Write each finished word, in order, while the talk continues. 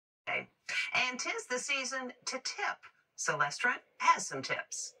And 'tis the season to tip. Celeste Trent has some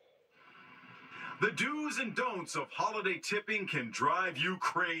tips. The do's and don'ts of holiday tipping can drive you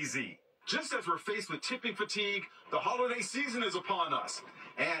crazy. Just as we're faced with tipping fatigue, the holiday season is upon us.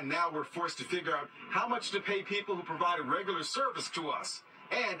 And now we're forced to figure out how much to pay people who provide a regular service to us.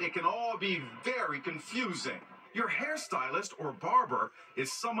 And it can all be very confusing. Your hairstylist or barber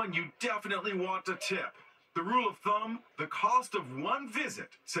is someone you definitely want to tip. The rule of thumb, the cost of one visit,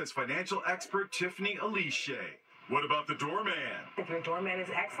 says financial expert Tiffany Alice. What about the doorman? If your doorman is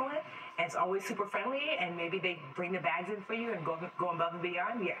excellent and it's always super friendly and maybe they bring the bags in for you and go above and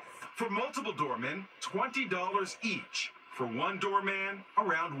beyond, yes. For multiple doormen, $20 each. For one doorman,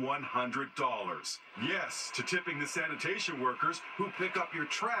 around $100. Yes, to tipping the sanitation workers who pick up your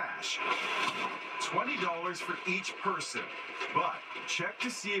trash. $20 for each person. But check to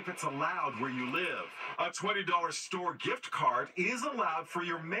see if it's allowed where you live. A $20 store gift card is allowed for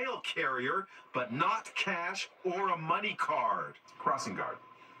your mail carrier, but not cash or a money card. Crossing guard.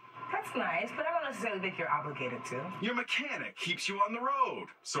 That's nice, but I don't necessarily think you're obligated to. Your mechanic keeps you on the road,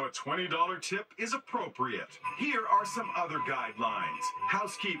 so a $20 tip is appropriate. Here are some other guidelines.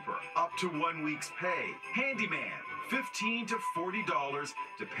 Housekeeper, up to 1 week's pay. Handyman, $15 to $40,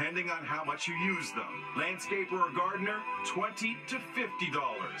 depending on how much you use them. Landscaper or gardener, $20 to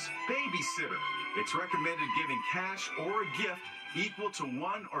 $50. Babysitter, it's recommended giving cash or a gift equal to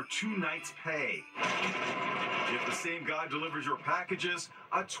 1 or 2 nights' pay. If the same guy delivers your packages,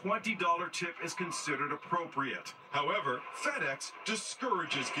 a $20 tip is considered appropriate. However, FedEx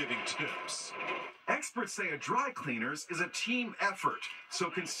discourages giving tips. Experts say a dry cleaners is a team effort, so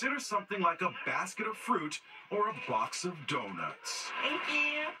consider something like a basket of fruit or a box of donuts. Thank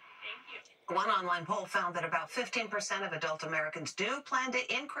you. One online poll found that about 15% of adult Americans do plan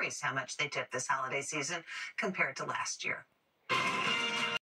to increase how much they tip this holiday season compared to last year.